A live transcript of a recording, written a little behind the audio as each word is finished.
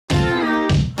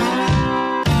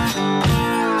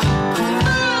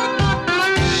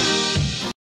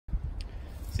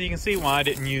So you can see why I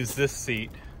didn't use this seat,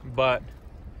 but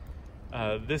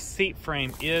this seat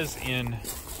frame is in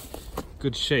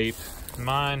good shape.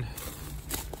 Mine,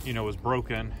 you know, was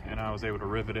broken, and I was able to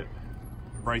rivet it,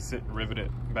 brace it, rivet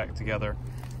it back together,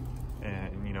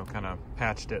 and, you know, kind of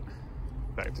patched it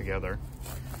back together.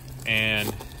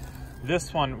 And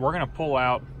this one, we're gonna pull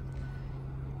out.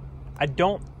 I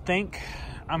don't think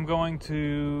I'm going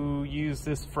to use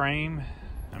this frame.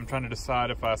 I'm trying to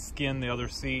decide if I skin the other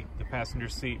seat, the passenger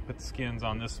seat, put the skins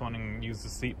on this one and use the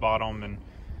seat bottom and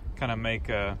kind of make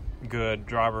a good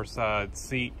driver's side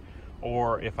seat,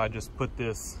 or if I just put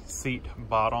this seat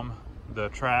bottom, the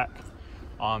track,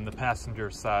 on the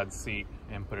passenger side seat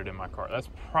and put it in my car. That's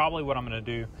probably what I'm gonna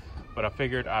do, but I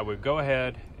figured I would go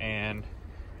ahead and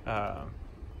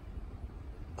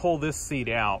pull this seat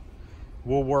out.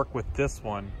 We'll work with this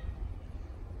one,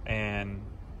 and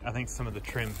I think some of the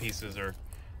trim pieces are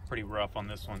pretty rough on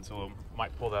this one, so we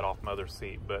might pull that off my other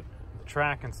seat, but the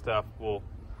track and stuff we'll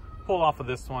pull off of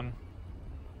this one,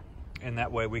 and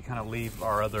that way we kind of leave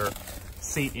our other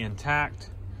seat intact.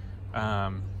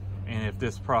 And if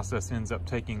this process ends up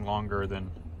taking longer than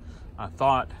I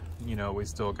thought, you know, we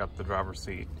still got the driver's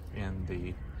seat in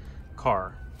the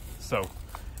car. So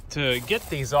to get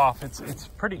these off, it's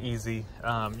pretty easy.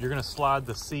 You're gonna slide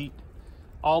the seat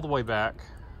all the way back,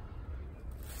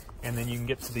 and then you can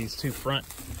get to these two front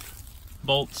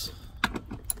bolts,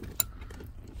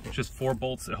 just 4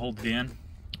 bolts that hold it in,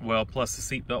 well, plus the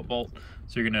seat belt bolt.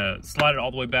 So you're gonna slide it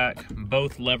all the way back,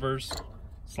 both levers,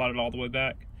 slide it all the way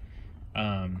back,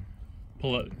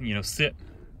 pull it, you know, sit.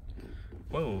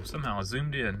 Whoa, somehow I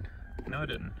zoomed in. No, I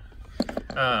didn't.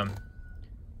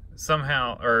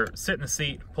 Somehow, or sit in the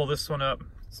seat, pull this one up,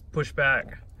 push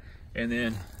back, and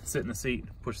then sit in the seat,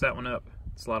 push that one up,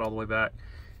 slide all the way back,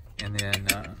 and then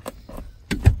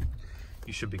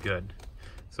you should be good.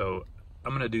 So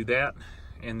I'm gonna do that,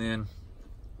 and then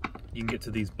you can get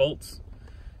to these bolts,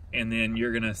 and then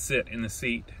you're gonna sit in the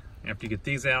seat. After you get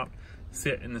these out,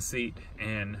 sit in the seat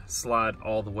and slide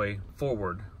all the way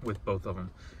forward with both of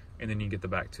them, and then you get the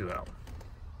back 2 out,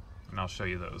 and I'll show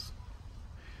you those.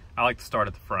 I like to start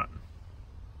at the front.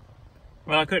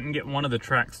 Well, I couldn't get one of the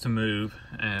tracks to move,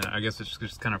 and I guess it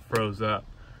just kind of froze up,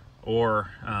 or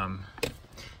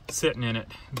sitting in it,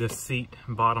 this seat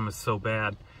bottom is so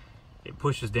bad it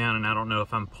pushes down, and I don't know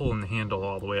if I'm pulling the handle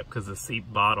all the way up because the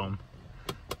seat bottom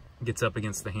gets up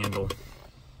against the handle.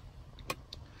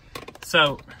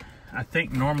 So I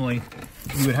think normally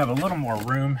you would have a little more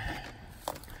room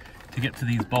to get to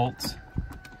these bolts,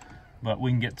 but we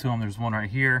can get to them. There's one right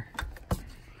here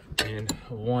and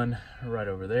one right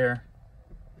over there,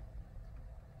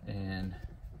 and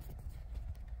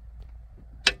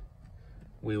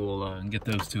we will get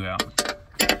those 2 out.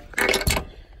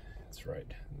 It's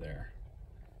right there.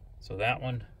 So that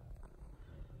one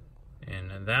and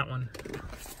then that one,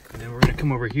 and then we're gonna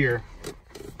come over here.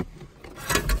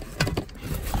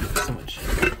 So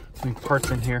many parts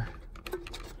in here.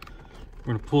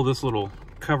 We're gonna pull this little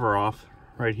cover off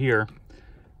right here.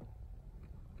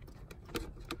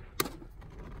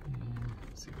 And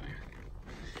let's see if I can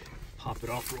pop it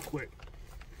off real quick.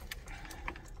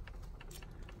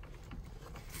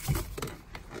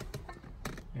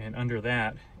 And under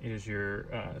that is your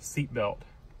seat belt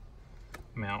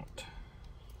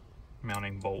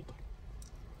mounting bolt.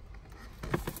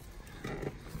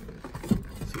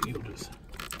 So you'll just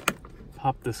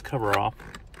pop this cover off.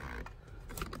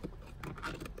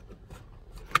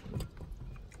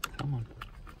 Come on.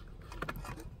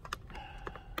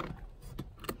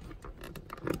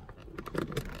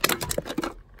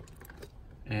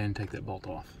 And take that bolt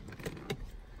off.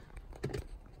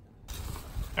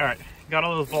 All right, got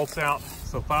all those bolts out.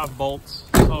 So 5 bolts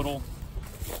total.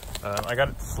 I got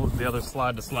it the other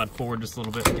slide to slide forward just a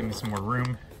little bit to give me some more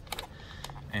room.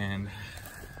 And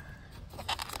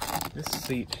this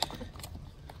seat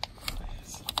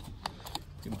is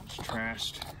too much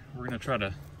trashed. We're gonna try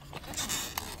to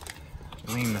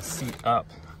lean the seat up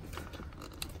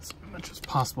as much as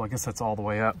possible. I guess that's all the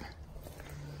way up.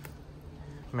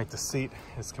 Make the seat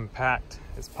as compact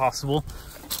as possible.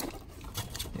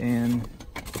 And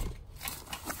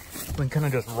we can kind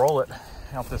of just roll it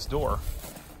out this door.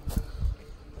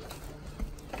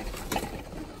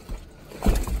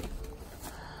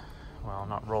 Well,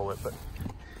 not roll it, but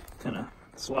kind of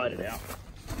slide it out.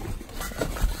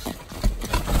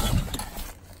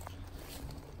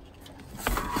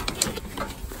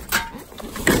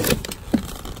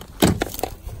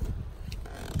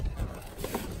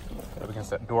 Up against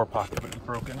that door pocket, but it's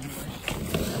broken anyway.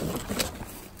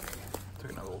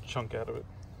 Took another little chunk out of it.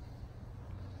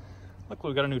 Look,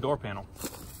 we got a new door panel.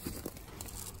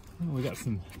 Oh, we got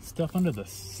some stuff under the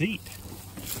seat.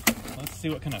 Let's see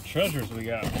what kind of treasures we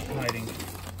got hiding.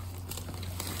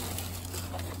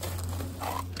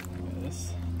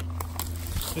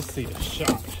 This seat is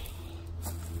shot.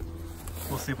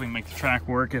 We'll see if we can make the track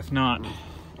work. If not,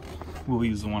 we'll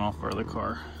use the one off our other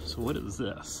car. So what is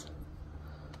this?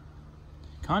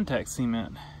 Contact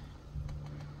cement.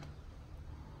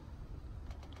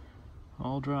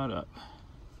 All dried up.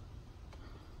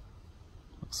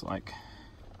 Looks like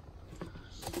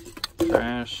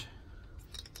trash.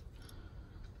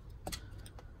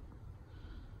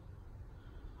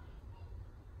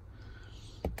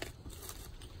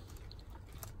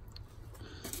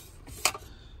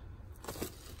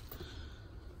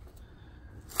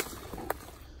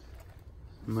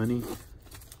 Money.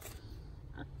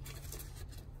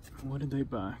 What did they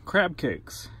buy? Crab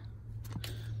cakes.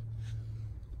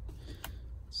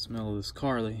 Smell of this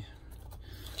car. The way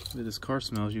this car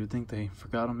smells, you would think they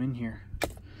forgot them in here.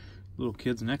 Little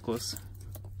kid's necklace.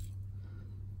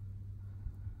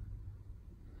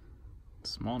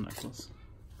 Small necklace.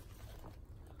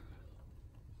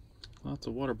 Lots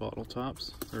of water bottle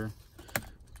tops, or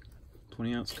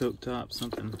 20-ounce Coke tops,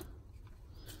 something.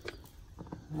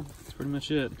 That's pretty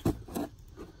much it.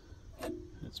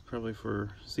 It's probably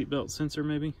for seatbelt sensor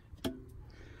maybe,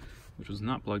 which was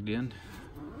not plugged in.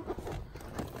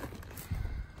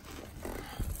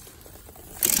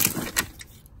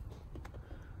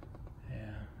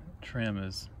 Yeah, trim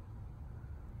is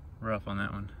rough on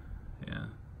that one. Yeah,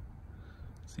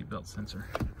 seatbelt sensor.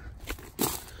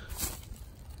 Of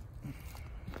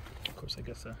course, I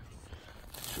guess I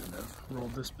shouldn't have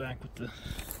rolled this back with the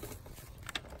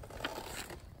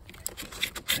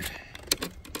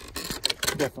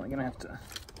definitely gonna have to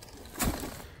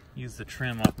use the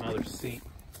trim off my other seat.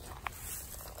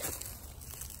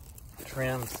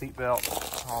 Trim, seat belt,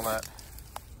 all that.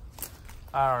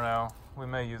 I don't know. We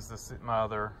may use this my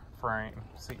other frame,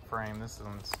 seat frame. This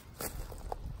one's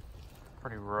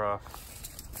pretty rough.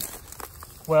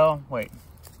 Well, wait.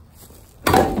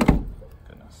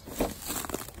 Goodness.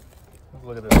 Let's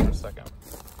look at this for a second.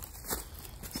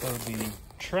 So the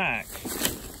track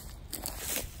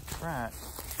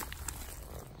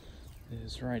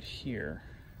is right here.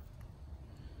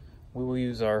 We will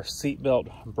use our seatbelt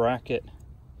bracket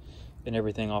and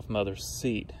everything off mother's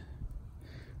seat.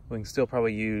 We can still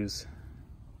probably use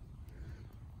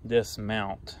this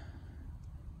mount.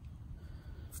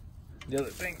 The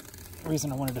other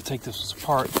reason I wanted to take this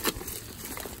apart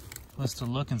was to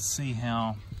look and see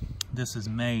how this is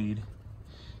made,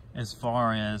 as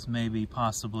far as maybe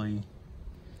possibly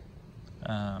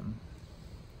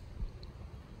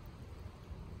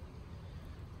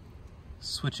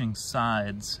switching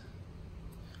sides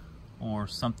or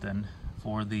something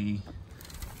for the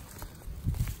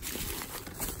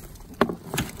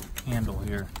handle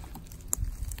here.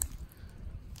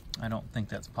 I don't think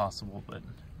that's possible, but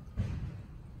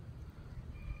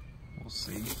we'll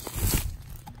see.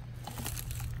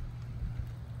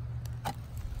 I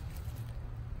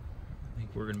think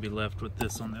we're going to be left with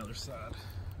this on the other side.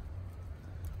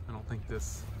 I don't think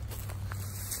this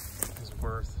is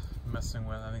worth messing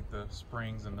with. I think the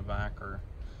springs in the back are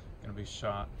going to be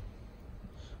shot.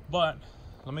 But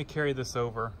let me carry this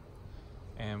over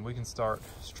and we can start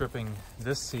stripping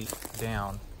this seat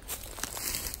down.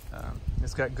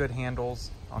 It's got good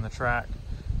handles on the track,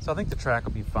 so I think the track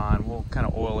will be fine. We'll kind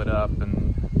of oil it up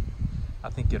and I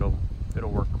think it'll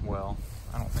work well.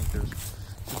 I don't think there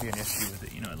should be an issue with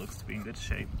it. You know, it looks to be in good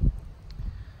shape.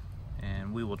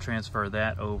 And we will transfer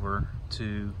that over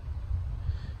to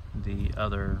the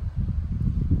other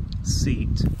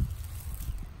seat,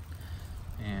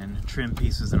 and trim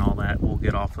pieces and all that will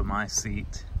get off of my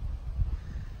seat,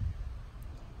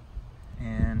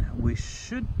 and we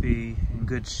should be in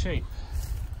good shape.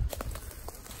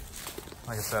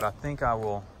 Like I said, I think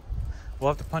we'll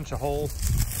have to punch a hole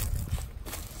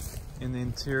in the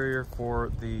interior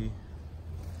for the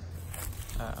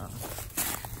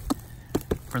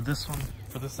for this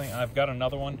thing. I've got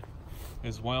another one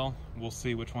as well. We'll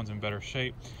see which one's in better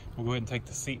shape. We'll go ahead and take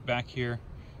the seat back here.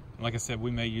 Like I said,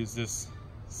 we may use this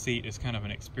seat as kind of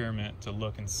an experiment to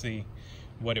look and see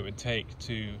what it would take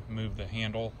to move the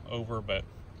handle over, but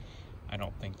I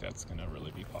don't think that's going to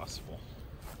really be possible.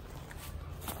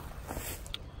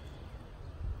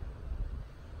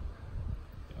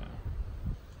 Yeah.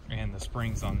 And the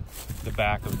springs on the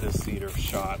back of this seat are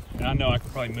shot. And I know I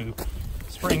could probably move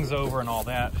springs over and all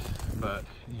that, but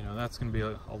you know, that's going to be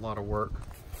a lot of work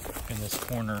in this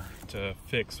corner to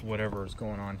fix whatever is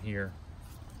going on here.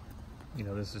 You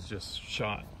know, this is just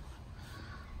shot.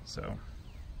 So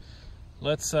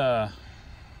let's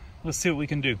see what we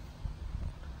can do.